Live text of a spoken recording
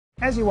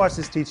As you watch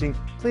this teaching,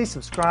 please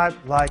subscribe,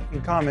 like,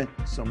 and comment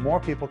so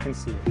more people can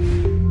see it.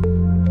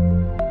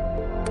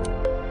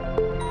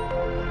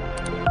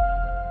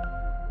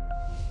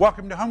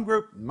 Welcome to Home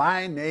Group.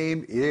 My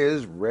name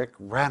is Rick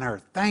Renner.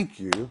 Thank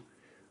you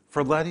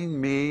for letting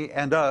me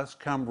and us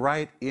come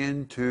right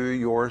into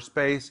your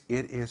space.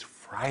 It is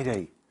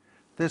Friday.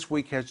 This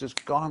week has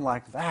just gone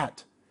like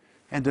that.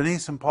 And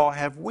Denise and Paul,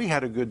 have we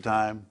had a good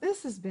time?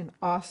 This has been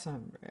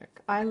awesome,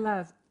 Rick. I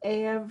love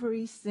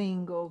every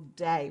single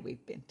day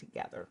we've been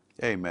together.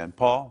 Amen.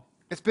 Paul?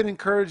 It's been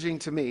encouraging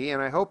to me,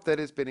 and I hope that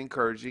it's been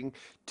encouraging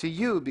to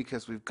you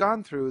because we've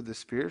gone through the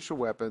spiritual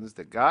weapons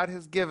that God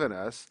has given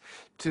us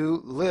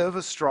to live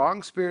a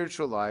strong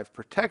spiritual life,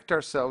 protect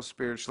ourselves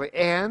spiritually,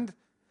 and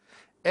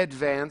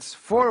advance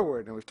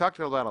forward. And we've talked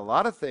about a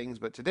lot of things,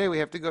 but today we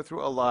have to go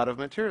through a lot of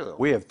material.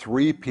 We have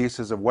 3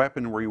 pieces of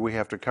weaponry we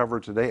have to cover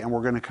today, and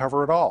we're going to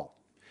cover it all.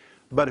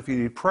 But if you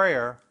need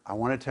prayer, I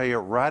want to tell you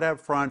right up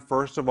front,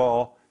 first of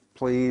all,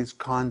 please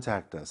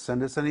contact us.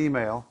 Send us an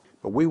email.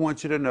 But we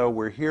want you to know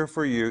we're here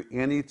for you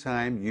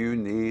anytime you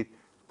need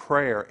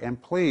prayer.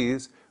 And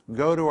please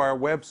go to our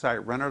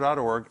website,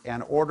 renner.org,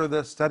 and order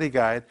the study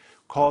guide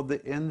called The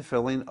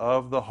Infilling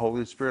of the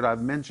Holy Spirit.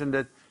 I've mentioned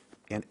it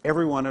in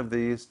every one of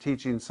these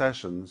teaching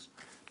sessions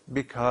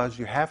because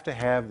you have to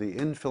have the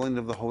infilling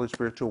of the Holy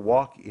Spirit to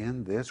walk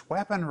in this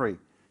weaponry.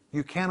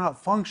 You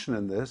cannot function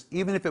in this,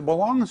 even if it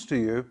belongs to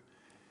you.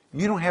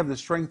 You don't have the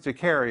strength to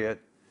carry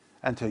it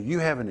until you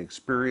have an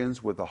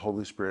experience with the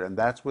Holy Spirit, and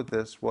that's what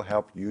this will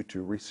help you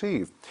to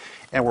receive.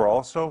 And we're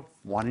also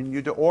wanting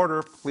you to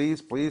order,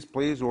 please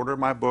order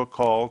my book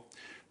called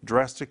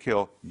Dressed to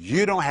Kill.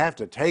 You don't have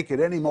to take it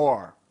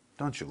anymore.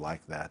 Don't you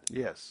like that?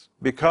 Yes.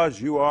 Because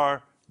you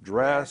are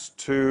dressed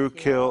to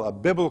kill, a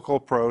biblical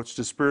approach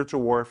to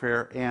spiritual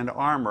warfare and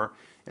armor.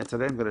 And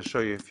today I'm going to show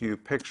you a few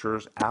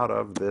pictures out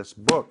of this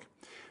book.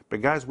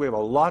 But guys, we have a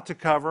lot to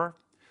cover.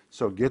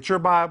 So get your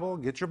Bible,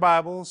 get your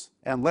Bibles,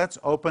 and let's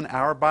open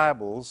our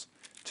Bibles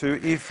to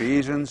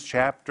Ephesians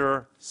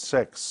chapter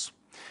 6.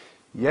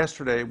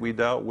 Yesterday we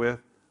dealt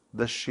with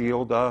the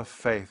shield of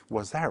faith.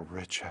 Was that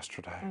rich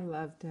yesterday? I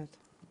loved it.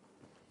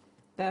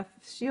 The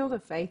shield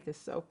of faith is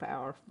so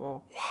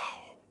powerful.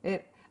 Wow.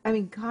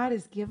 God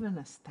has given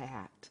us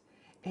that.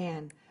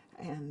 And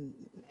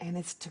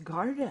it's to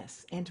guard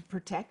us and to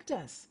protect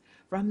us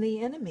from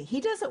the enemy. He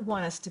doesn't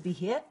want us to be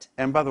hit.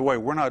 And by the way,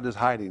 we're not just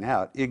hiding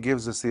out. It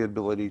gives us the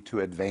ability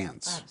to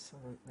advance.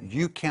 Absolutely.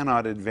 You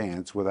cannot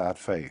advance without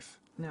faith.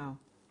 No.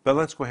 But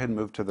let's go ahead and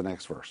move to the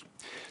next verse.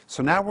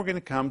 So now we're going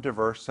to come to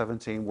verse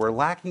 17. We're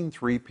lacking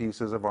 3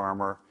 pieces of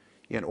armor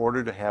in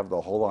order to have the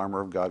whole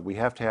armor of God. We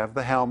have to have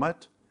the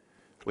helmet,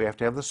 we have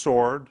to have the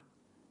sword,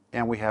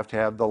 and we have to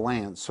have the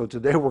lance. So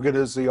today we're going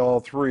to see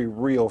all 3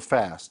 real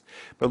fast.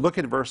 But look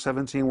at verse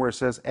 17 where it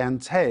says, and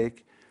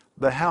take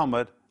the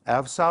helmet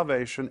of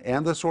salvation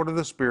and the sword of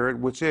the Spirit,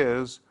 which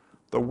is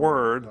the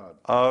Word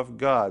of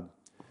God.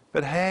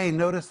 But hey,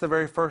 notice the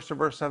very first of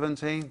verse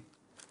 17.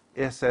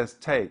 It says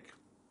take.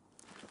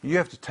 You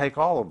have to take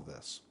all of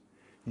this.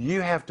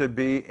 You have to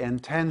be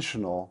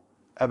intentional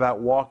about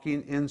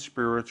walking in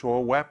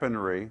spiritual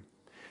weaponry.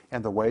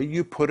 And the way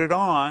you put it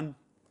on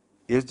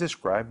is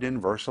described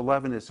in verse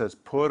 11. It says,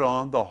 put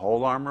on the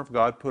whole armor of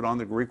God. Put on,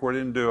 the Greek word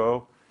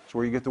enduo. It's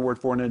where you get the word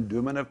for an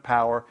endowment of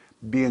power.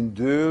 Be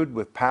endued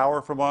with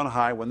power from on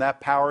high. When that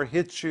power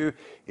hits you,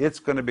 it's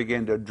going to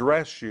begin to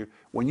dress you.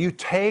 When you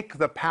take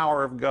the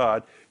power of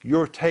God,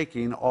 you're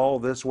taking all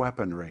this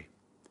weaponry.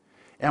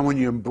 And when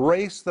you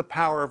embrace the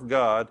power of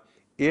God,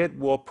 it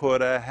will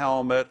put a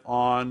helmet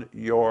on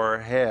your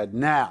head.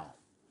 Now,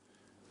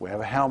 we have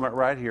a helmet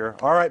right here.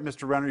 All right,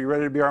 Mr. Renner, you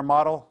ready to be our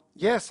model?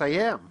 Yes, I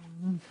am.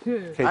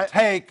 Okay,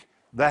 take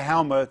the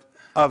helmet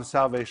of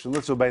salvation.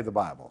 Let's obey the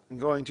Bible. I'm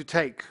going to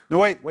take. No,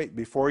 wait.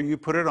 Before you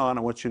put it on,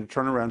 I want you to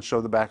turn around and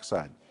show the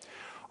backside.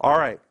 All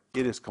right.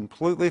 It is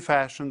completely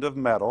fashioned of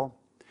metal.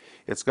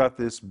 It's got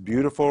this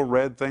beautiful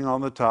red thing on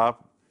the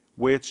top,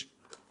 which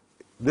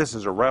this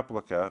is a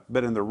replica,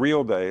 but in the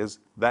real days,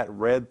 that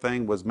red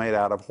thing was made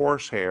out of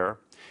horsehair,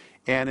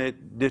 and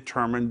it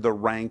determined the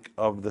rank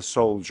of the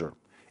soldier.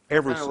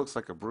 It kind of looks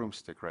like a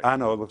broomstick, right? I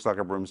know it looks like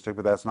a broomstick,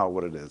 but that's not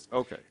what it is.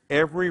 Okay.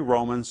 Every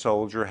Roman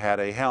soldier had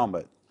a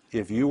helmet.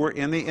 If you were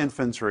in the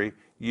infantry,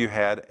 you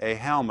had a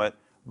helmet,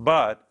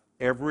 but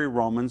every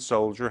Roman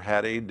soldier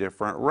had a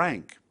different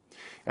rank.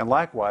 And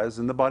likewise,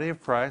 in the body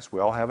of Christ, we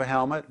all have a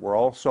helmet. We're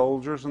all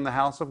soldiers in the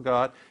house of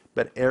God,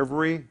 but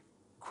every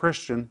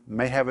Christian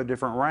may have a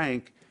different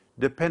rank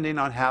depending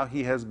on how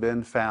he has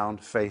been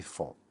found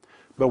faithful.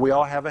 But we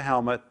all have a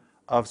helmet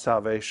of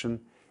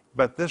salvation.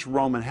 But this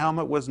Roman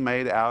helmet was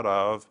made out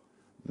of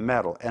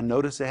metal. And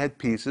notice it had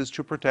pieces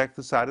to protect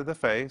the side of the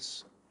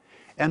face.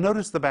 And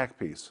notice the back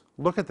piece.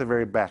 Look at the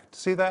very back.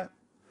 See that?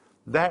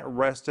 That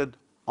rested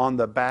on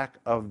the back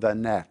of the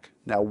neck.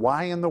 Now,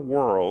 why in the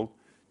world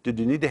did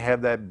you need to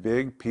have that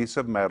big piece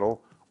of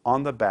metal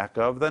on the back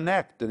of the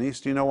neck?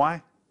 Denise, do you know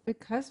why?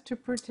 Because to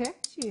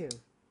protect you.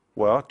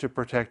 Well, to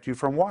protect you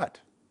from what?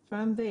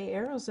 From the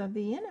arrows of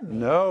the enemy.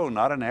 No,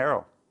 not an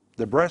arrow.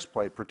 The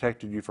breastplate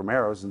protected you from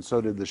arrows, and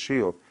so did the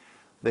shield.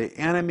 The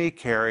enemy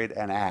carried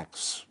an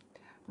axe,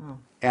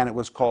 and it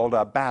was called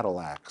a battle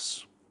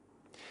axe.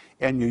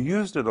 And you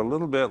used it a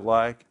little bit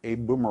like a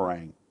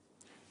boomerang.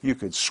 You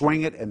could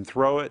swing it and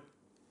throw it,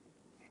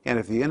 and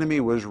if the enemy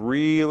was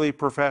really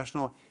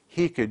professional,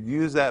 he could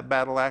use that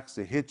battle axe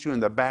to hit you in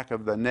the back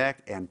of the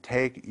neck and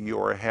take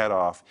your head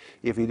off.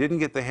 If he didn't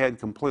get the head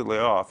completely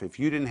off, if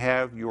you didn't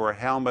have your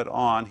helmet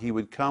on, he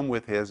would come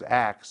with his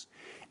axe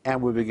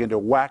and would begin to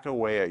whack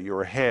away at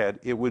your head.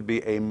 It would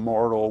be a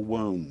mortal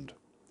wound.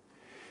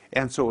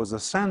 And so it was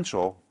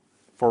essential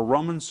for a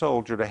Roman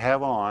soldier to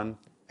have on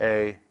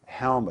a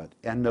helmet.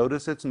 And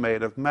notice it's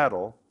made of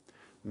metal.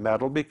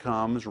 Metal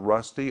becomes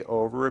rusty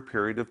over a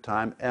period of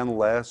time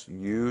unless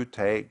you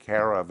take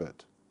care of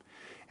it.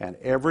 And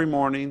every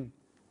morning,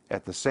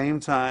 at the same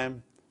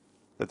time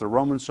that the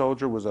Roman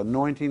soldier was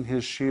anointing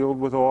his shield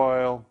with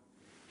oil,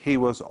 he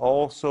was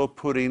also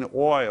putting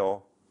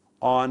oil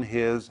on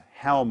his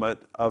helmet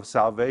of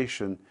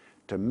salvation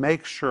to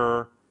make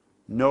sure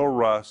no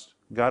rust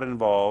got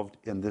involved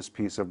in this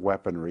piece of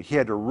weaponry. He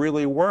had to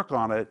really work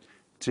on it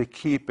to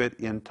keep it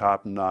in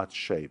top-notch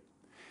shape.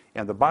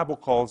 And the Bible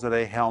calls it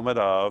a helmet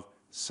of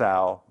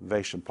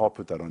salvation. Paul,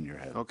 put that on your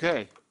head.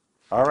 Okay.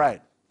 All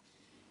right.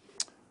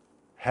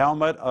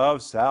 Helmet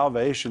of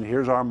salvation.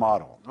 Here's our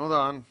model. Hold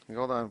on.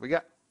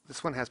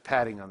 This one has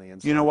padding on the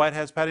inside. You know why it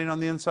has padding on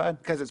the inside?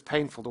 Because it's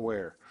painful to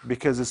wear.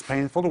 Because it's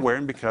painful to wear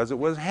and because it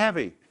was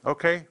heavy.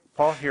 Okay,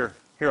 Paul, here,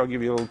 I'll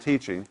give you a little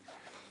teaching.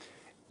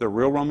 The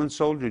real Roman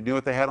soldier, you know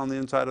what they had on the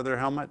inside of their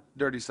helmet?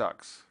 Dirty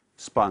socks.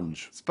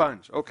 Sponge.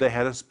 Sponge. Okay. They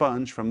had a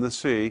sponge from the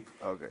sea.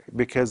 Okay.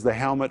 Because the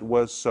helmet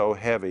was so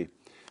heavy.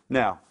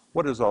 Now,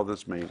 what does all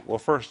this mean? Well,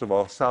 first of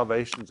all,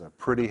 salvation's a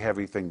pretty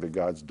heavy thing that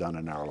God's done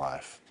in our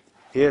life.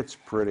 It's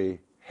pretty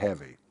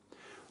heavy.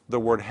 The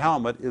word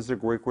helmet is the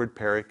Greek word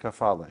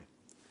perikephale.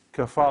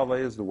 Kephale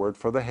is the word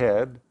for the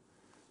head.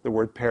 The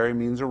word peri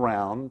means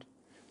around.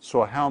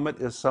 So a helmet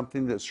is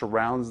something that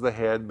surrounds the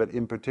head, but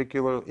in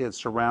particular, it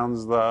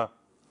surrounds the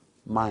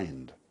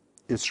mind.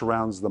 It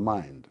surrounds the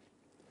mind.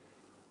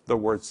 The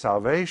word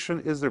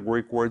salvation is the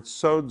Greek word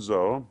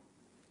sozo.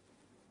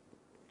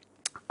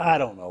 I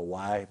don't know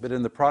why, but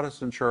in the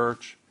Protestant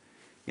church,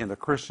 in the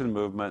Christian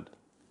movement,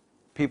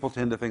 people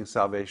tend to think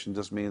salvation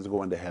just means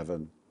going to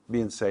heaven,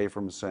 being saved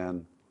from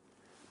sin.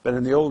 But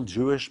in the old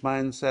Jewish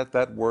mindset,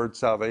 that word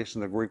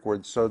salvation, the Greek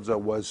word sozo,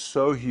 was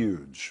so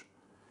huge.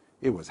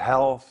 It was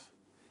health,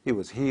 it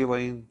was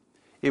healing,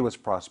 it was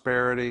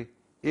prosperity,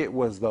 it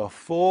was the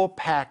full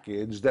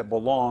package that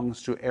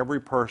belongs to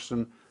every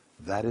person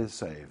that is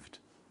saved.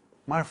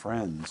 My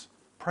friends,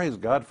 praise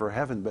God for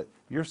heaven, but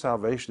your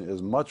salvation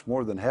is much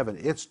more than heaven.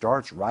 It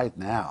starts right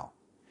now.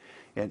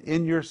 And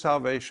in your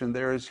salvation,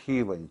 there is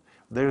healing,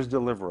 there's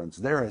deliverance,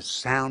 there is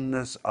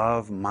soundness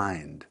of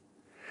mind,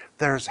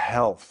 there's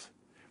health,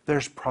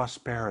 there's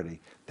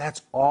prosperity.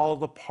 That's all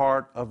the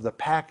part of the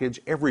package.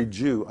 Every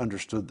Jew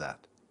understood that.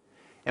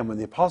 And when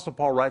the Apostle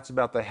Paul writes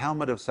about the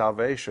helmet of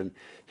salvation,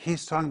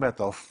 he's talking about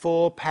the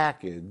full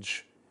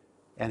package.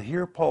 And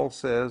here Paul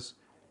says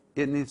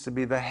it needs to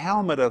be the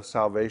helmet of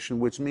salvation,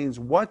 which means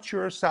what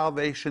your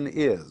salvation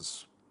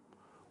is,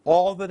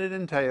 all that it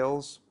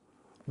entails.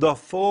 The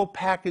full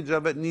package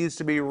of it needs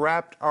to be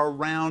wrapped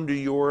around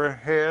your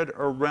head,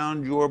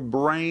 around your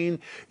brain.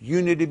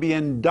 You need to be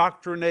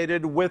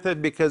indoctrinated with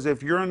it, because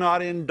if you're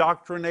not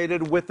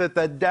indoctrinated with it,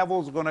 the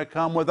devil's going to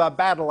come with a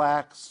battle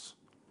axe.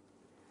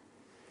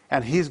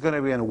 And he's going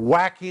to be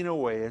whacking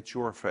away at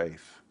your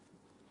faith.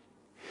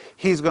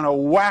 He's going to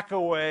whack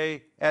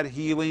away at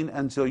healing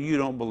until you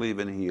don't believe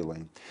in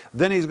healing.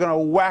 Then he's going to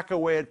whack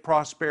away at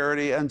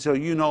prosperity until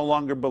you no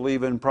longer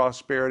believe in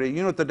prosperity. You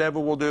know what the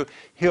devil will do?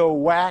 He'll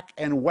whack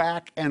and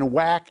whack and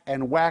whack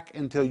and whack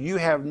until you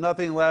have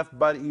nothing left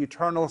but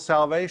eternal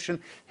salvation.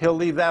 He'll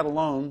leave that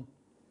alone.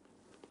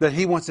 That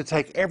he wants to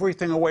take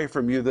everything away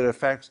from you that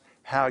affects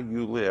how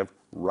you live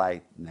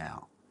right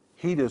now.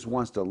 He just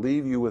wants to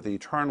leave you with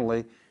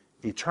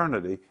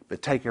eternity,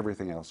 but take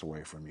everything else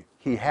away from you.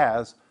 He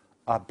has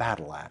a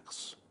battle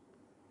axe.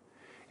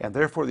 And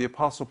therefore the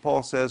Apostle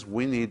Paul says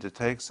we need to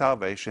take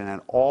salvation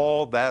and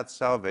all that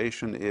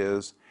salvation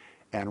is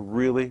and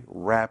really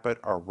wrap it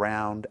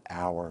around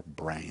our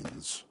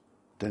brains.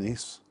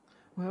 Denise?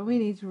 Well, we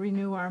need to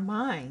renew our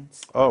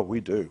minds. Oh,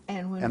 we do.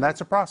 And that's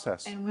a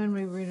process. And when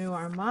we renew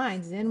our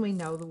minds, then we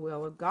know the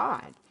will of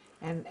God.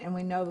 And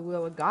we know the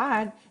will of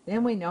God,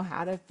 then we know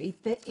how to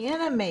defeat the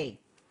enemy.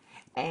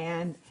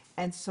 And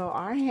so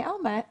our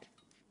helmet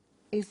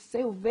is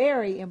so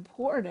very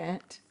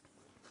important.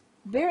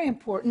 Very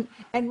important.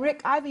 And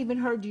Rick, I've even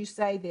heard you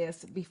say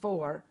this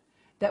before,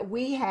 that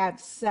we have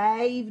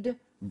saved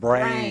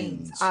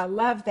brains. I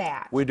love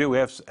that. We do. We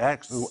have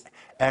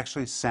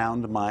actually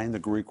sound mind, the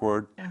Greek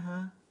word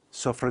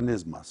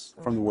sophronismos,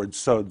 from the word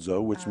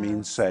sozo, which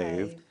means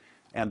saved,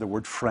 and the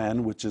word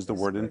phren, which is the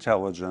word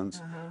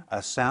intelligence.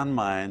 A sound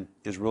mind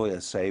is really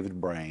a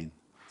saved brain.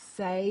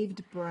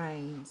 Saved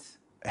brains.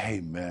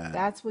 Amen.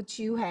 That's what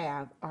you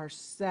have, are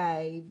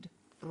saved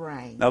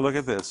brains. Now look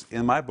at this.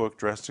 In my book,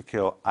 Dressed to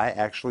Kill, I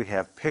actually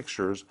have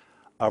pictures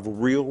of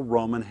real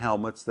Roman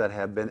helmets that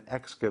have been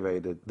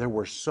excavated. There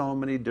were so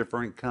many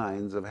different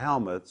kinds of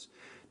helmets,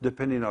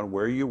 depending on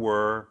where you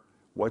were,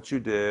 what you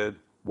did,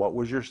 what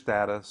was your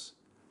status.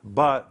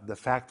 But the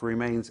fact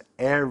remains,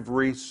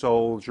 every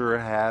soldier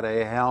had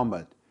a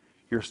helmet.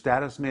 Your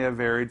status may have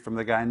varied from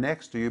the guy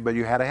next to you, but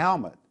you had a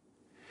helmet.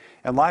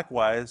 And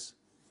likewise,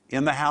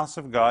 in the house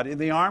of God, in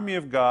the army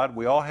of God,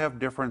 we all have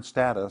different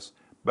status,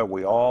 but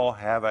we all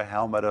have a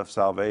helmet of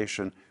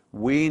salvation.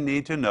 We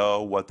need to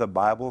know what the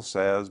Bible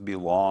says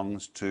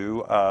belongs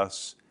to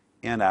us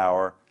in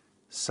our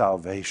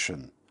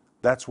salvation.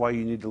 That's why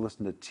you need to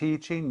listen to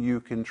teaching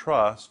you can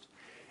trust,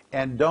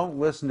 and don't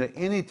listen to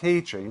any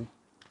teaching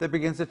that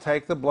begins to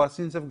take the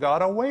blessings of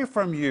God away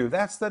from you.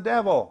 That's the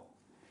devil.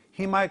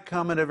 He might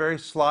come in a very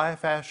sly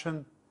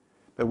fashion,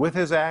 but with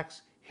his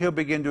axe, he'll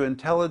begin to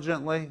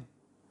intelligently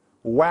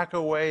whack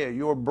away at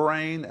your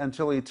brain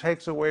until he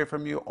takes away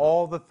from you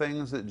all the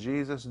things that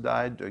Jesus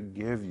died to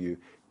give you.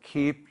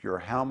 Keep your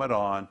helmet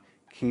on.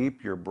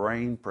 Keep your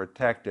brain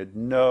protected.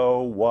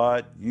 Know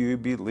what you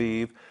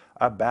believe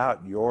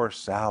about your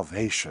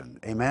salvation.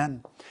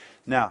 Amen?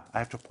 Now, I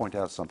have to point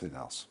out something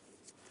else.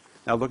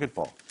 Now, look at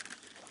Paul.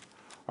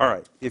 All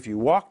right, if you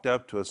walked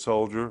up to a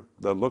soldier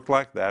that looked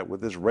like that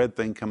with this red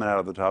thing coming out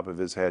of the top of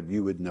his head,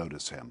 you would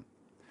notice him.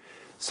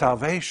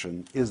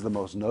 Salvation is the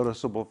most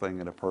noticeable thing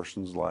in a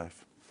person's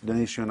life.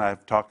 Denise, you and I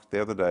have talked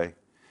the other day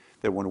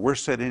that when we're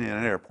sitting in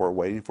an airport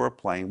waiting for a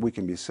plane, we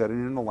can be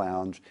sitting in the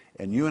lounge,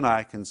 and you and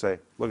I can say,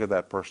 look at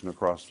that person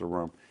across the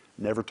room.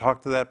 Never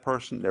talked to that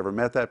person, never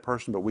met that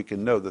person, but we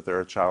can know that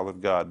they're a child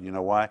of God. You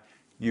know why?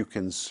 You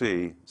can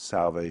see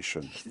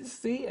salvation. You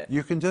see it.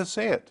 You can just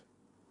see it.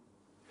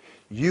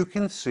 You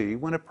can see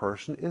when a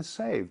person is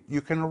saved.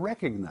 You can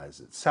recognize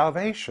it.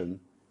 Salvation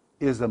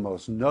is the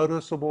most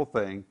noticeable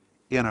thing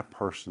in a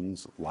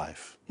person's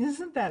life.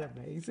 Isn't that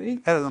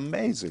amazing? That is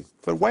amazing.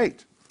 But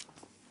wait.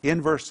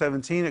 In verse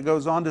 17, it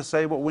goes on to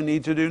say what we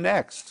need to do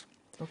next.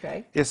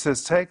 Okay. It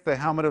says, take the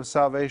helmet of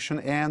salvation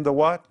and the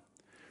what?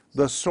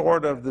 The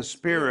sword of the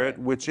Spirit,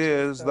 which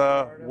is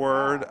the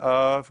Word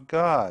of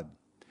God.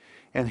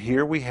 And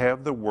here we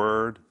have the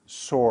word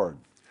sword.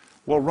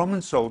 Well,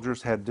 Roman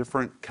soldiers had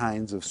different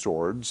kinds of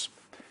swords.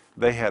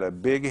 They had a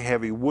big,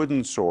 heavy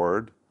wooden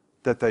sword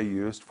that they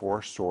used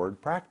for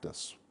sword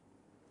practice.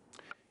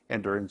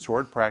 And during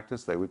sword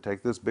practice, they would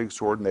take this big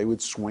sword and they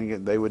would swing it,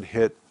 and they would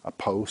hit a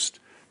post,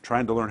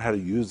 trying to learn how to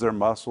use their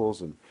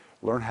muscles and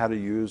learn how to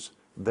use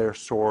their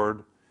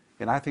sword.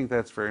 And I think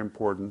that's very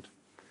important,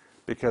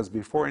 because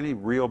before any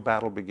real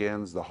battle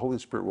begins, the Holy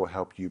Spirit will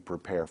help you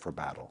prepare for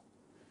battle.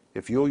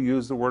 If you'll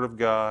use the Word of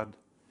God,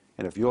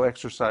 and if you'll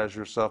exercise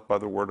yourself by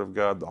the Word of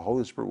God, the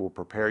Holy Spirit will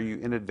prepare you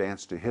in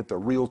advance to hit the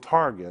real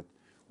target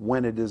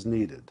when it is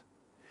needed.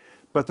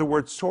 But the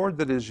word sword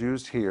that is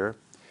used here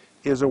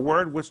is a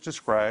word which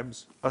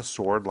describes a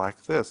sword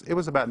like this. It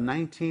was about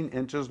 19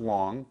 inches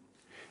long,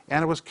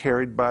 and it was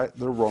carried by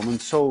the Roman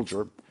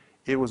soldier.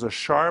 It was a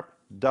sharp,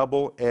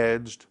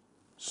 double-edged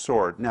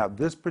sword. Now,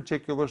 this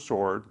particular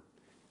sword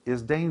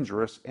is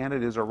dangerous, and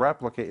it is a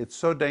replica. It's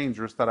so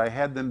dangerous that I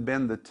had them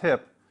bend the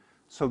tip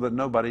so that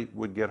nobody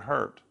would get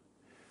hurt.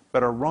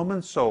 But a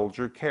Roman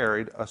soldier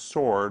carried a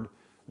sword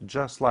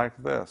just like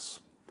this.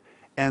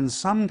 And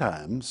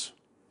sometimes,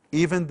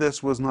 even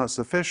this was not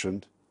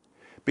sufficient,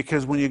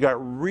 because when you got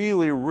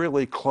really,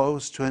 really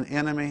close to an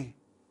enemy,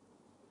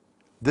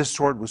 this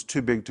sword was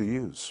too big to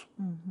use.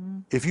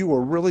 If you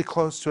were really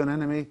close to an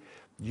enemy,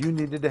 you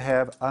needed to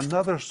have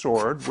another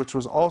sword, which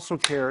was also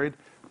carried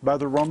by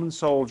the Roman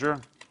soldier,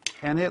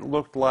 and it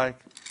looked like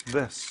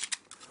this.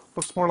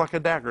 Looks more like a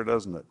dagger,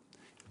 doesn't it?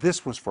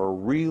 This was for a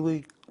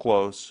really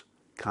close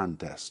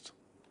contest.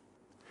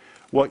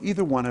 Well,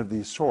 either one of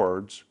these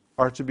swords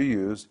are to be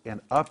used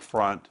in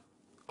upfront,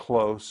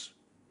 close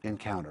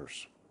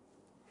encounters.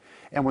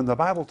 And when the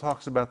Bible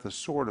talks about the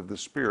sword of the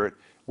Spirit,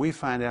 we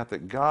find out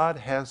that God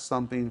has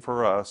something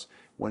for us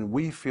when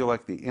we feel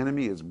like the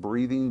enemy is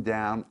breathing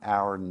down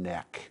our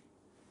neck.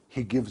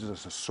 He gives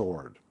us a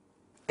sword.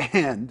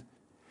 And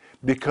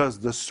because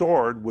the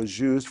sword was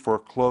used for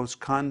close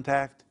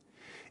contact,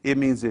 it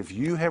means if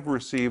you have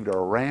received a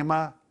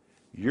rhema,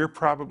 you're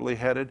probably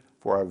headed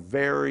for a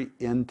very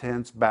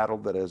intense battle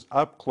that is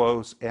up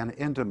close and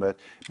intimate,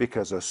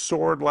 because a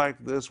sword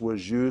like this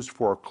was used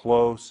for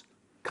close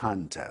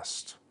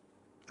contest.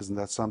 Isn't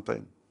that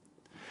something?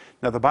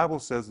 Now, the Bible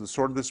says the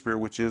sword of the Spirit,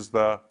 which is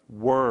the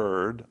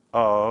Word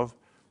of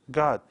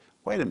God.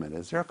 Wait a minute,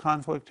 is there a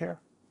conflict here?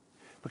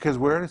 Because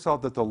we already saw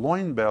that the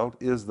loin belt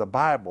is the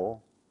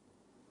Bible.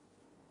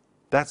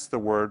 That's the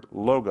word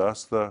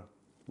logos, the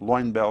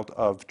loin belt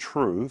of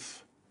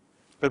truth.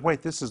 But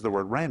wait, this is the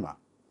word rhema.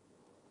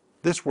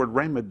 This word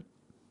rhema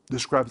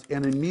describes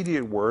an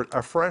immediate word,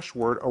 a fresh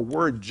word, a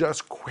word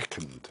just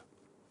quickened.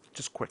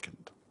 Just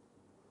quickened.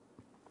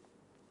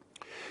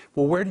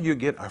 Well, where do you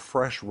get a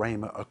fresh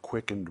rhema, a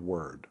quickened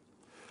word?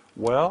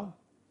 Well,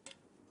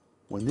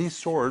 when these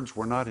swords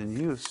were not in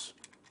use,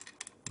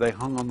 they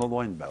hung on the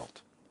loin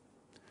belt.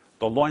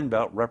 The loin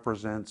belt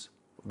represents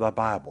the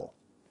Bible.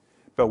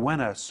 But when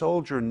a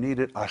soldier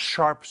needed a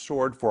sharp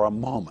sword for a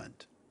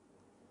moment,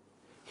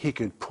 he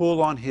could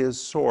pull on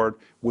his sword,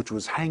 which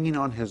was hanging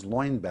on his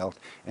loin belt,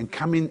 and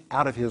coming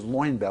out of his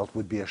loin belt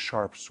would be a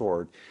sharp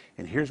sword.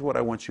 And here's what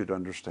I want you to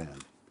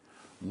understand.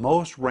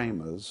 Most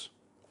rhemas,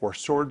 or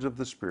swords of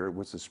the Spirit,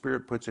 which the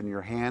Spirit puts in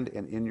your hand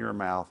and in your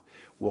mouth,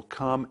 will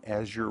come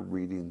as you're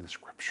reading the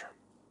Scripture.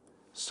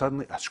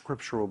 Suddenly, a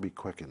Scripture will be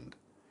quickened.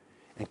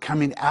 And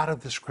coming out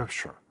of the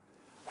Scripture,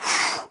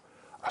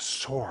 a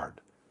sword,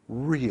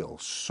 real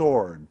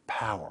sword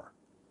power.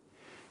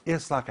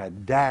 It's like a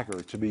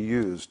dagger to be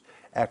used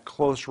at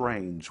close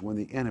range when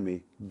the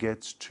enemy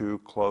gets too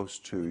close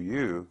to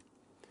you.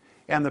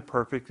 And the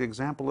perfect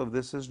example of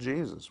this is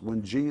Jesus.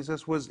 When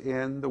Jesus was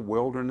in the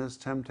wilderness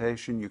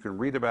temptation, you can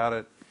read about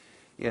it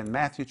in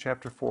Matthew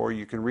chapter 4,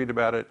 you can read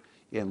about it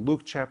in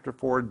Luke chapter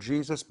 4.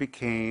 Jesus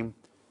became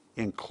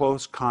in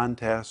close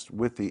contest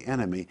with the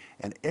enemy,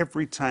 and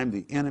every time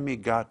the enemy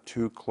got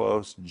too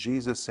close,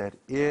 Jesus said,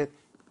 "It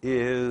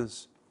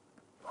is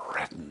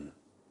written."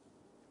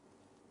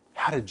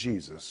 How did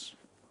Jesus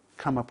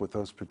come up with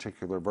those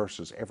particular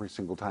verses every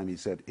single time he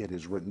said, "It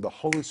is written"? The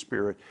Holy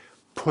Spirit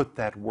put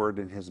that word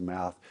in his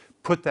mouth,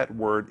 put that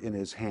word in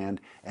his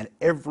hand, and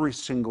every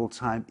single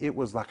time it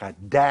was like a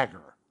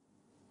dagger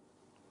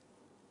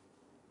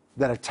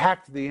that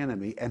attacked the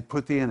enemy and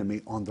put the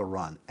enemy on the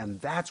run. And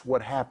that's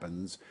what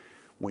happens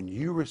when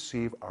you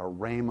receive a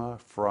rhema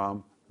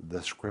from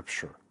the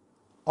Scripture.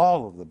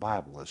 All of the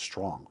Bible is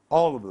strong.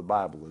 All of the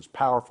Bible is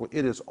powerful.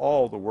 It is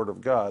all the Word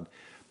of God.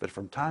 But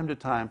from time to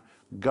time,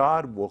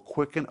 God will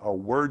quicken a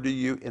word to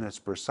you in its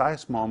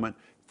precise moment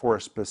for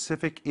a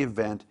specific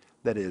event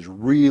that is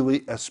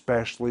really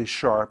especially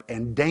sharp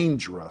and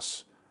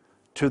dangerous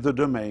to the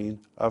domain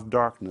of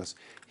darkness.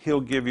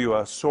 He'll give you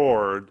a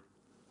sword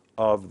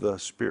of the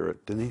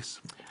Spirit.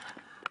 Denise?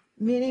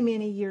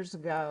 Many years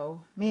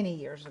ago,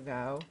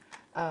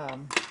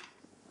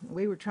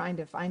 we were trying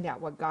to find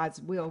out what God's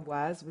will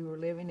was. We were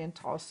living in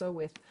Tulsa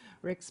with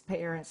Rick's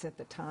parents at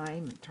the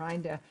time,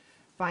 trying to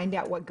find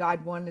out what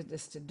God wanted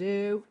us to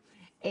do.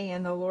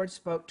 And the Lord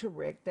spoke to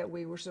Rick that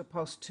we were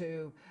supposed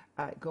to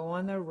go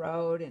on the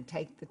road and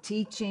take the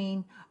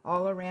teaching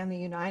all around the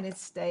United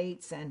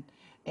States.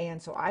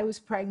 And so I was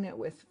pregnant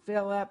with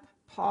Philip.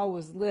 Paul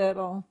was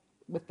little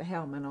with the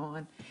helmet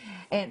on.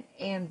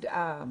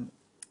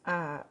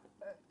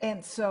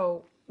 And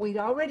so we'd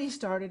already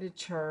started a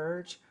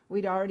church.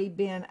 We'd already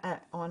been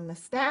on the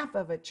staff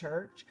of a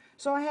church.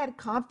 So I had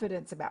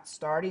confidence about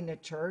starting a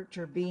church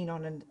or being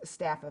on a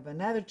staff of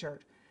another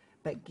church.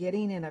 But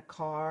getting in a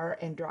car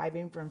and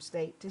driving from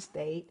state to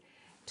state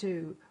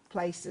to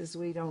places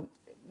we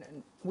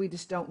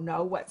just don't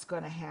know what's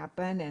going to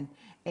happen.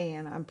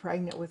 And I'm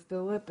pregnant with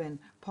Philip and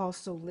Paul's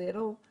so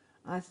little.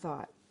 I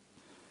thought,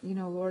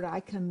 Lord, I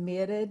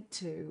committed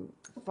to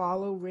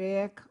follow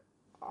Rick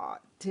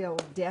till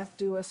death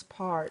do us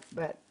part,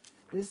 but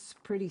this is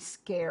pretty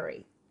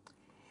scary.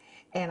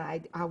 And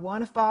I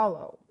want to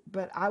follow,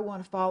 but I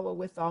want to follow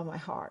with all my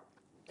heart.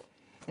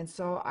 And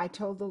so I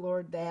told the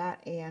Lord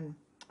that, and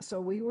so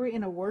we were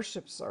in a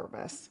worship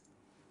service,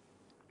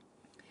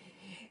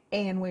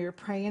 and we were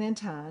praying in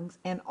tongues,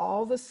 and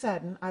all of a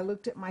sudden, I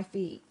looked at my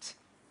feet,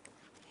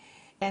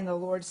 and the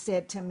Lord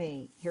said to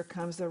me, "Here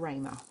comes the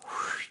Rhema."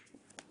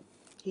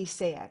 He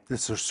said,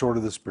 "This is the sword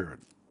of the Spirit.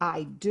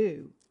 I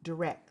do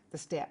direct the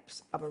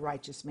steps of a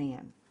righteous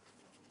man."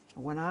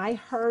 When I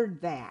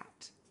heard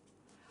that,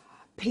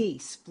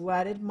 peace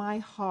flooded my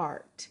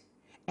heart,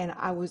 and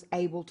I was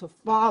able to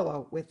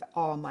follow with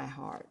all my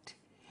heart.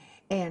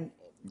 And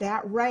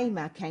that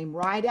rhema came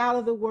right out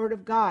of the Word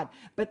of God.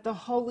 But the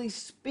Holy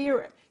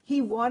Spirit,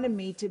 He wanted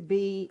me to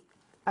be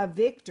a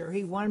victor.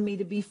 He wanted me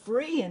to be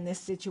free in this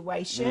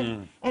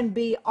situation and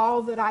be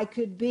all that I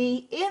could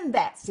be in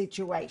that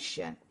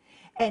situation.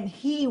 And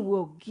He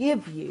will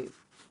give you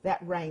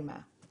that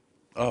rhema.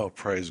 Oh,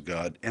 praise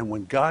God. And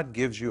when God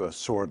gives you a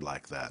sword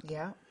like that,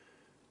 Yeah.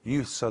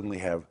 you suddenly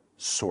have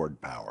sword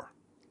power.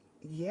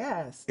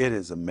 Yes. It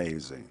is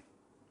amazing.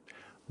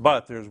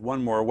 But there's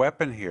one more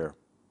weapon here.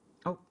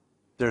 Oh,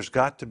 There's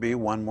got to be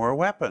one more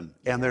weapon.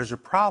 And there's a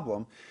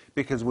problem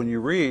because when you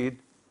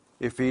read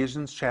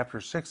Ephesians chapter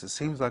 6, it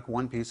seems like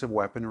one piece of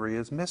weaponry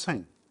is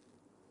missing.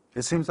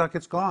 It seems like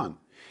it's gone.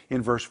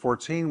 In verse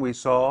 14, we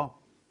saw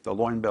the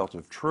loin belt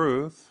of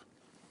truth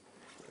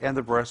and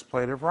the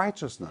breastplate of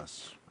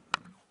righteousness.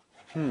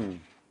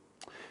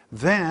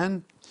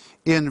 Then,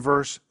 in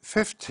verse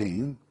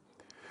 15,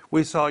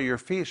 we saw your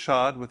feet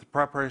shod with the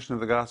preparation of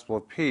the gospel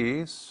of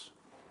peace.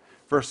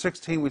 Verse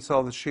 16, we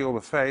saw the shield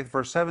of faith.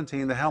 Verse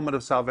 17, the helmet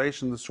of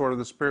salvation, the sword of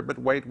the Spirit. But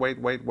wait.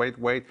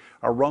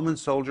 A Roman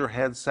soldier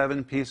had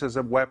 7 pieces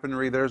of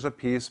weaponry. There's a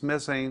piece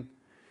missing.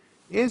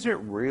 Is it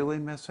really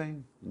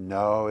missing?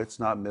 No, it's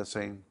not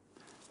missing.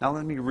 Now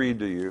let me read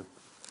to you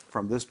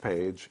from this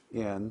page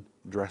in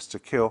Dress to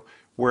Kill,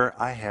 where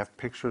I have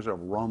pictures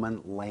of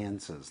Roman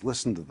lances.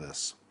 Listen to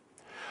this.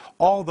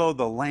 Although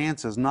the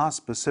lance is not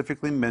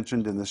specifically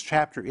mentioned in this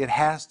chapter, it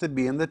has to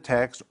be in the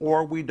text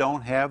or we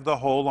don't have the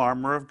whole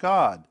armor of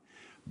God.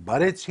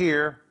 But it's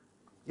here.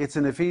 It's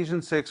in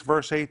Ephesians 6,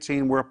 verse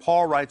 18, where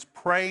Paul writes,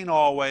 praying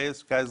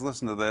always, guys,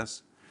 listen to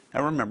this,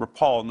 Now remember,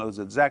 Paul knows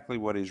exactly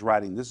what he's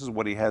writing. This is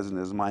what he has in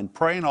his mind.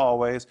 Praying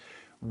always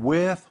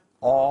with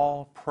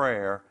all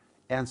prayer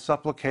and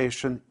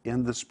supplication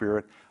in the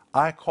Spirit.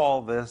 I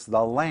call this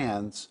the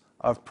lance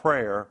of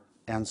prayer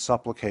and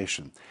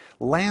supplication.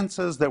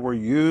 Lances that were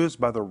used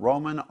by the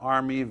Roman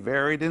army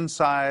varied in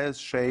size,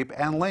 shape,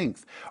 and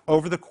length.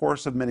 Over the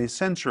course of many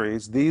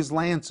centuries, these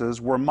lances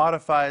were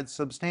modified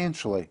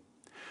substantially.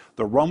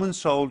 The Roman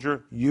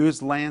soldier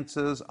used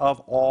lances of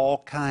all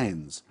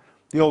kinds.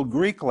 The old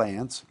Greek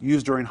lance,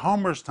 used during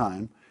Homer's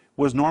time,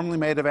 was normally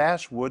made of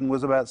ash wood and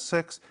was about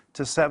 6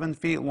 to 7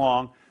 feet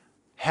long,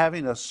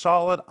 having a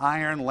solid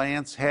iron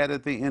lance head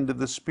at the end of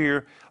the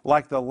spear.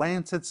 Like the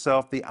lance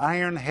itself, the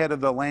iron head of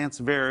the lance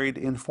varied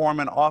in form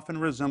and often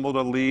resembled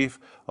a leaf,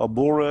 a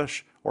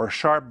bulrush, or a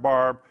sharp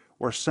barb,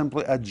 or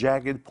simply a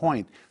jagged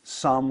point.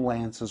 Some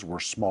lances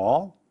were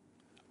small,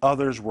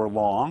 others were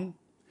long.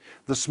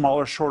 The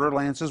smaller, shorter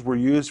lances were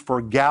used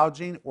for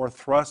gouging or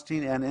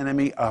thrusting an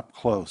enemy up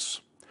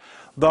close.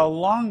 The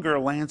longer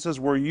lances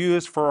were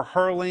used for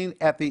hurling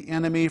at the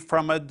enemy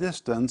from a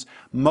distance.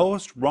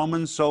 Most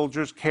Roman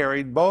soldiers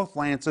carried both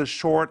lances,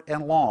 short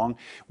and long.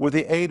 With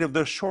the aid of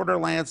the shorter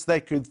lance, they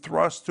could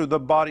thrust through the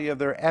body of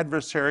their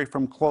adversary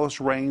from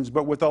close range,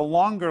 but with a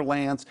longer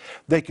lance,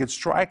 they could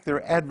strike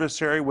their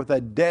adversary with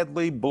a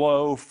deadly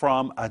blow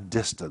from a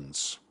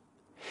distance.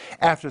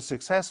 After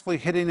successfully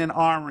hitting an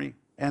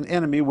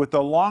enemy with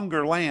the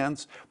longer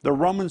lance, the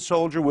Roman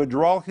soldier would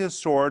draw his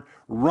sword,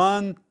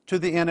 run to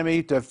the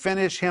enemy to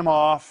finish him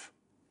off.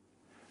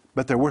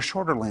 But there were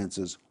shorter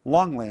lances,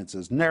 long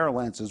lances, narrow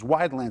lances,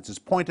 wide lances,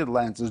 pointed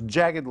lances,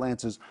 jagged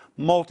lances,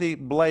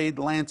 multi-blade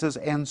lances,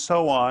 and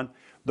so on.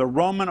 The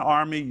Roman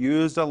army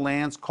used a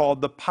lance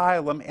called the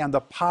pilum, and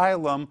the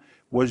pilum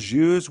was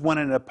used when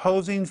an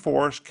opposing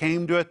force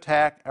came to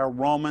attack a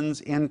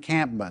Roman's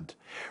encampment.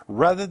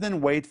 Rather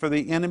than wait for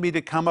the enemy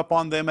to come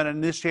upon them and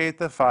initiate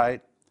the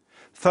fight,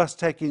 thus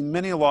taking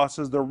many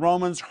losses, the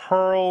Romans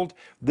hurled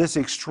this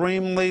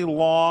extremely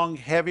long,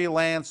 heavy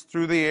lance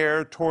through the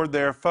air toward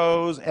their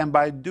foes, and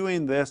by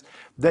doing this,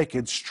 they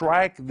could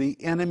strike the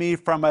enemy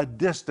from a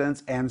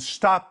distance and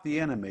stop the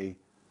enemy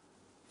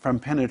from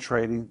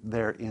penetrating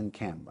their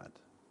encampment.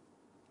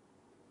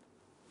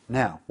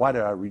 Now, why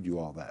did I read you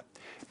all that?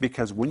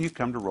 Because when you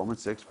come to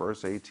Romans 6,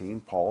 verse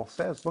 18, Paul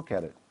says, look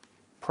at it,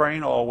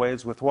 praying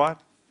always with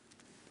what?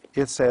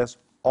 It says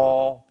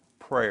all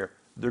prayer.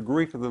 The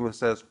Greek literally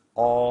says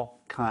all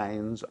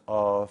kinds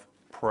of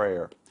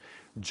prayer.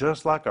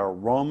 Just like a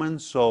Roman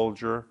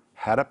soldier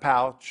had a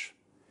pouch,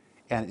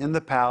 and in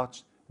the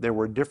pouch there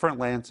were different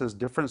lances,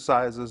 different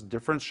sizes,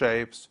 different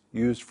shapes,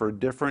 used for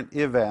different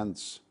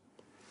events,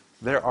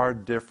 there are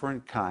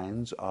different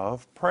kinds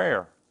of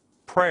prayer.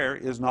 Prayer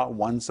is not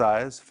one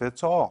size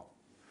fits all.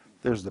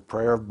 There's the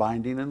prayer of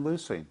binding and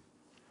loosing.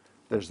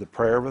 There's the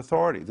prayer of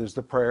authority. There's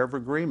the prayer of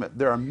agreement.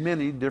 There are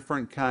many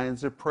different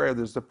kinds of prayer.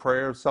 There's the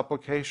prayer of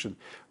supplication.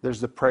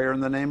 There's the prayer in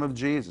the name of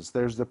Jesus.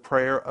 There's the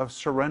prayer of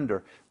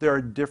surrender. There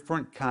are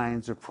different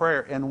kinds of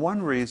prayer. And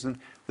one reason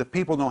that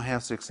people don't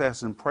have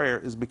success in prayer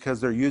is because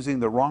they're using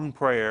the wrong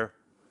prayer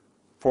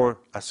for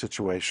a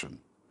situation.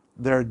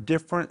 There are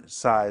different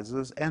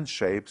sizes and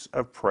shapes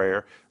of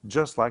prayer,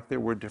 just like there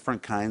were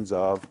different kinds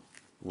of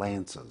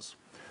lances.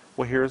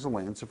 Well, here's a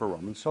lance of a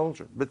Roman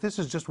soldier. But this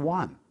is just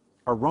one.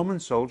 A Roman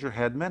soldier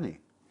had many.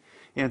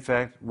 In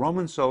fact,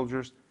 Roman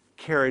soldiers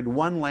carried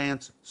one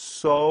lance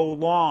so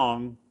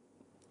long,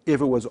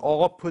 if it was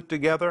all put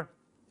together,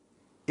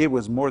 it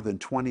was more than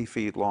 20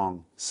 feet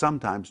long,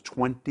 sometimes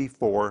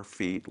 24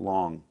 feet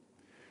long.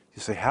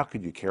 You say, how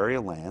could you carry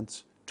a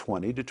lance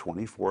 20 to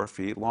 24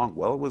 feet long?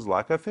 Well, it was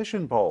like a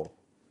fishing pole.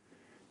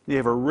 You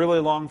have a really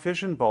long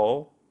fishing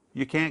pole,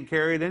 you can't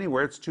carry it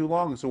anywhere, it's too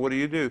long. So what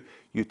do?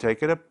 You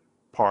take it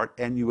apart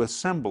and you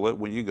assemble it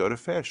when you go to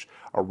fish.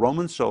 A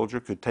Roman soldier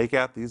could take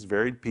out these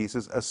varied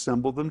pieces,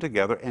 assemble them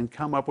together, and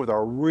come up with a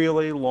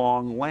really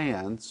long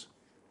lance,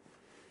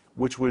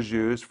 which was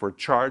used for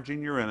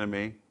charging your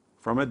enemy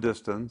from a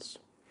distance.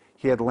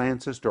 He had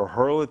lances to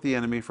hurl at the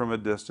enemy from a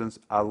distance.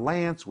 A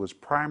lance was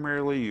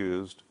primarily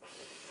used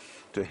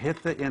to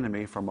hit the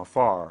enemy from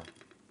afar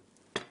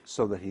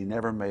so that he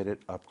never made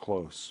it up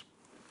close.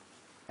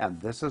 And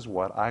this is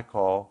what I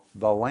call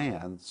the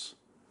lance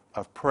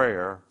of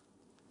prayer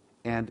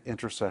and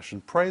intercession.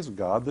 Praise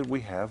God that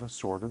we have a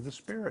sword of the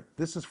Spirit.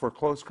 This is for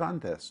close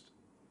contest.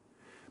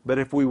 But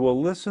if we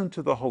will listen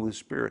to the Holy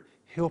Spirit,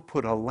 He'll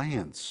put a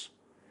lance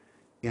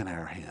in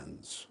our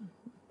hands.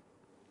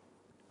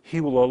 He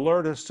will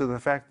alert us to the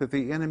fact that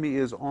the enemy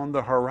is on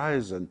the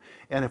horizon.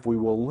 And if we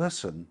will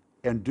listen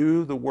and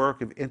do the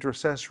work of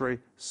intercessory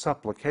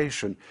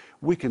supplication,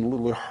 we can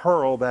literally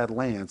hurl that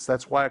lance.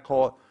 That's why I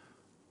call it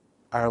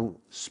our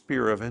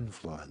spear of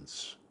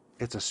influence.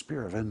 It's a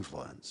spear of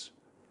influence.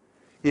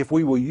 If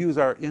we will use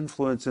our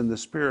influence in the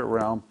spirit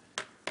realm,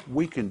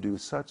 we can do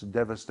such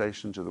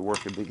devastation to the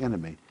work of the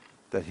enemy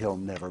that he'll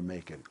never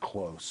make it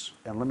close.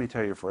 And let me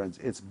tell you, friends,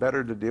 it's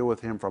better to deal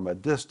with him from a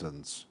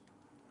distance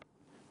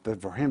than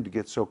for him to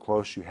get so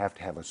close you have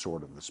to have a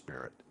sword of the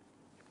Spirit.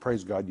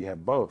 Praise God, you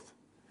have both.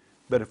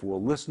 But if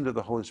we'll listen to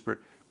the Holy Spirit,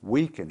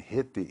 we can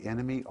hit the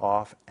enemy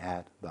off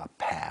at the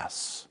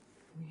pass.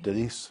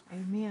 Denise?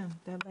 Amen.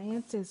 The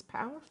lance is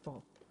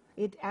powerful.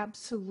 It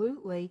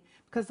absolutely,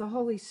 because the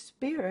Holy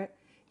Spirit,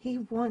 He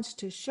wants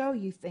to show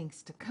you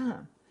things to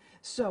come.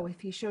 So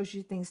if He shows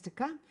you things to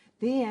come,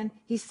 then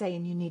He's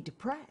saying you need to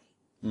pray.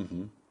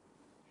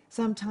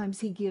 Sometimes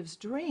He gives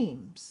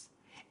dreams,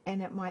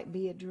 and it might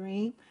be a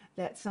dream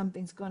that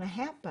something's going to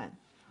happen.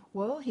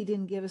 Well, He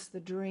didn't give us the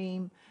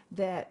dream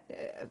that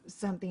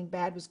something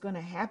bad was going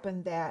to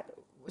happen,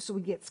 so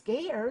we get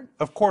scared.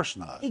 Of course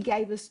not. He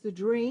gave us the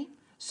dream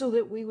so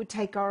that we would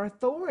take our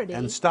authority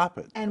And stop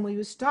it. and we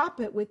would stop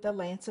it with the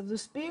lance of the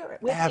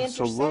Spirit, with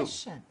Absolutely.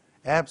 intercession.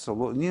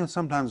 Absolutely. You know,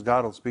 sometimes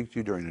God will speak to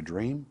you during a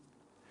dream.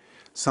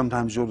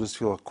 Sometimes you'll just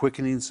feel a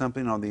quickening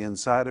something on the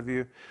inside of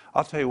you.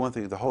 I'll tell you one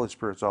thing, the Holy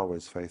Spirit's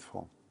always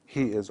faithful.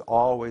 He is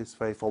always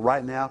faithful.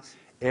 Right now,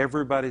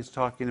 everybody's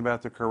talking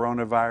about the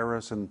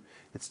coronavirus and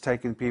it's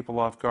taking people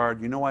off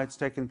guard. You know why it's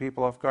taking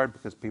people off guard?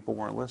 Because people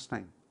weren't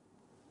listening.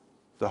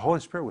 The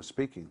Holy Spirit was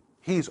speaking.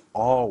 He's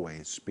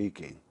always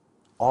speaking.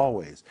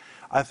 Always.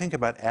 I think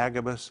about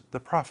Agabus the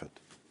prophet.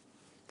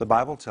 The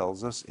Bible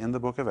tells us in the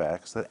book of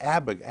Acts that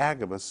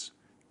Agabus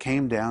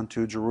came down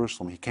to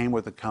Jerusalem. He came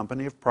with a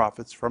company of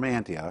prophets from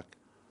Antioch.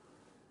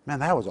 Man,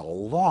 that was a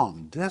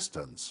long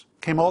distance.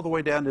 Came all the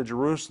way down to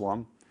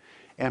Jerusalem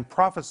and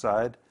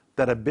prophesied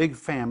that a big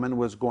famine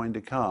was going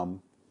to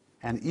come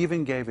and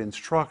even gave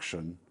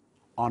instruction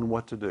on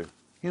what to do.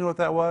 You know what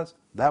that was?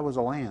 That was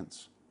a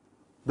lance.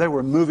 They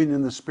were moving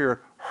in the Spirit,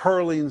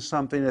 hurling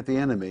something at the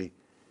enemy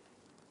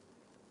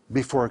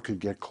before it could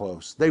get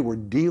close. They were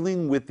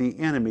dealing with the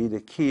enemy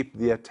to keep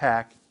the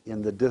attack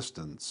in the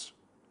distance.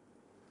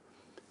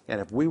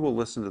 And if we will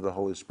listen to the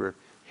Holy Spirit,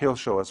 He'll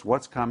show us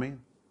what's coming.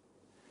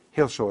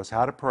 He'll show us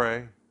how to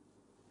pray.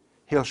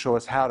 He'll show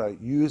us how to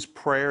use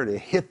prayer to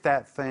hit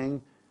that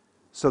thing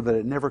so that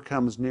it never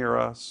comes near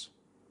us.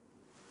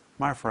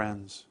 My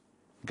friends,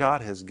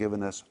 God has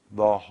given us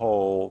the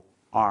whole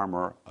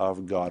armor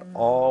of God,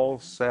 all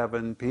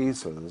 7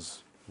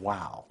 pieces.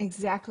 Wow.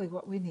 Exactly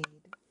what we need.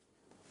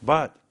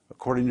 But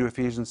according to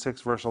Ephesians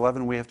 6, verse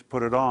 11, we have to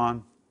put it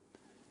on.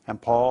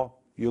 And Paul,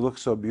 you look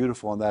so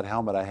beautiful in that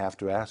helmet, I have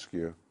to ask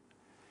you,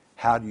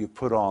 how do you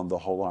put on the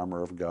whole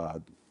armor of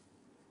God?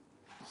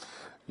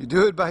 You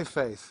do it by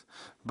faith,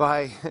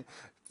 by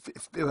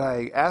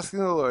asking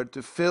the Lord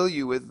to fill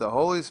you with the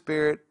Holy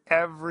Spirit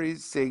every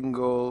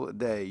single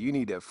day. You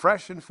need a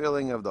fresh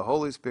infilling of the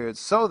Holy Spirit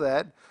so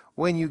that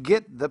when you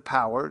get the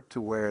power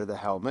to wear the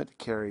helmet,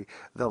 carry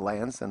the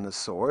lance and the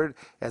sword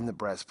and the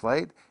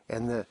breastplate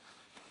and the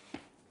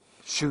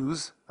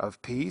shoes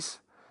of peace,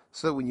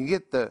 so that when you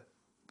get the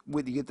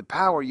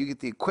power, you get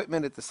the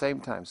equipment at the same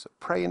time. So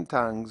pray in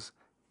tongues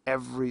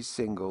every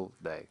single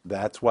day.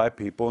 That's why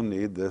people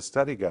need this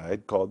study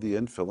guide called The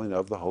Infilling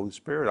of the Holy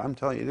Spirit. I'm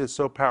telling you, it is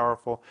so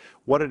powerful.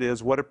 What it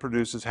is, what it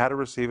produces, how to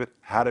receive it,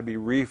 how to be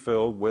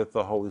refilled with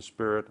the Holy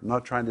Spirit. I'm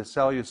not trying to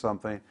sell you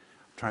something. I'm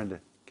trying to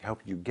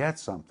help you get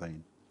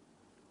something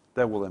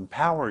that will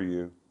empower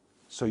you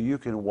so you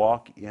can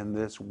walk in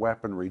this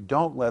weaponry.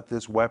 Don't let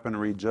this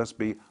weaponry just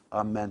be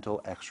a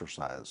mental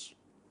exercise.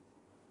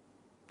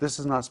 This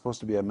is not supposed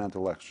to be a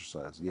mental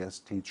exercise. Yes,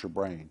 teach your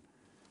brain.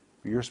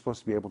 You're supposed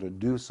to be able to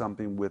do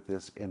something with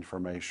this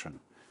information.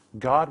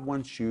 God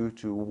wants you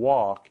to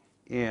walk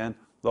in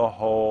the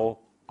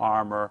whole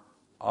armor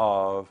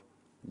of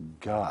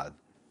God.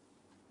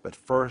 But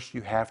first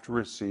you have to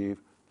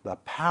receive the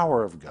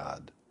power of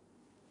God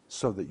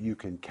so that you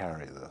can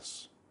carry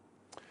this.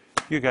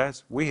 You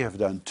guys, we have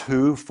done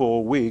 2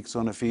 full weeks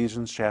on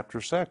Ephesians chapter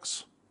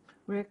 6.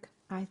 Rick,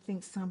 I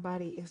think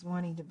somebody is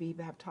wanting to be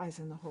baptized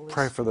in the Holy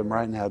Spirit. Pray for them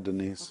right now,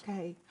 Denise.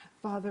 Okay.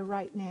 Father,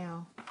 right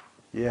now,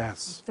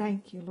 Yes.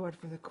 thank you, Lord,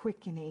 for the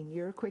quickening,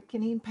 your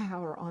quickening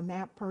power on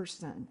that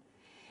person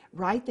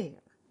right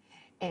there.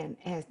 And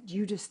as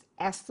you just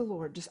ask the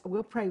Lord,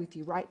 we'll pray with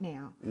you right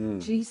now.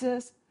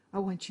 Jesus, I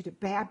want you to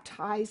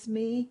baptize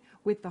me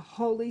with the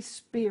Holy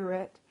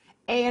Spirit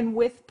and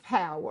with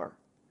power.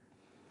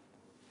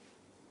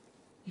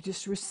 You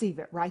just receive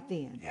it right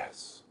then.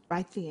 Yes.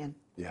 Right then.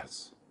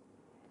 Yes.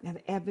 Now,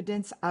 the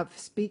evidence of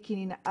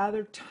speaking in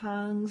other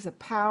tongues, the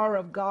power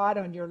of God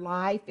on your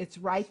life, it's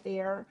right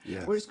there.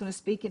 Yes. We're just going to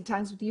speak in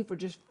tongues with you for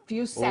just a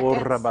few seconds.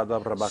 Yeah,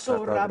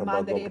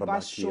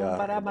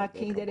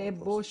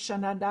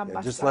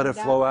 just let it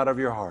flow out of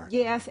your heart.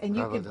 Yes, and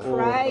you can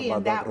pray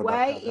in that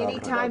way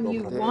anytime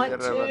you want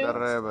to.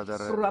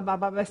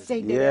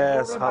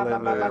 Yes,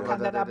 hallelujah.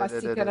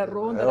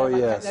 Oh,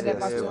 yes,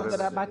 yes,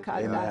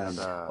 Amen.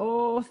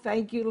 Oh,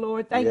 thank you,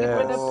 Lord. Thank you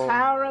for the Yes.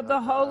 power of the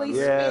Holy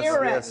Yes,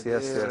 Spirit. yes,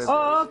 yes, yes.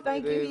 Oh,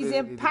 thank you. He's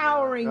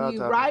empowering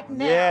you right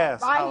now Yes,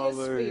 by His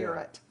hallelujah.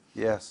 Spirit.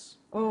 Yes.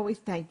 Oh, we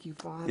thank you,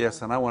 Father.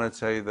 Yes, and I want to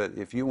tell you that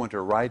if you want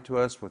to write to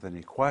us with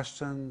any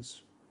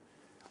questions,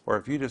 or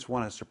if you just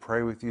want us to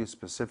pray with you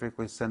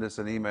specifically, send us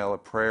an email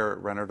at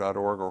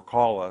prayer@renner.org or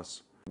call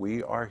us.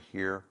 We are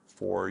here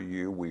for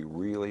you. We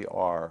really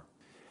are.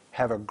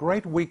 Have a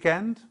great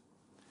weekend,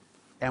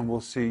 and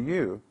we'll see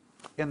you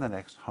in the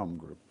next home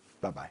group.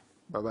 Bye-bye.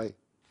 Bye-bye.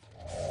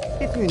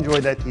 If you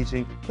enjoyed that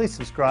teaching, please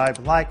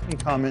subscribe, like, and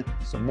comment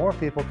so more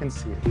people can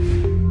see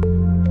it.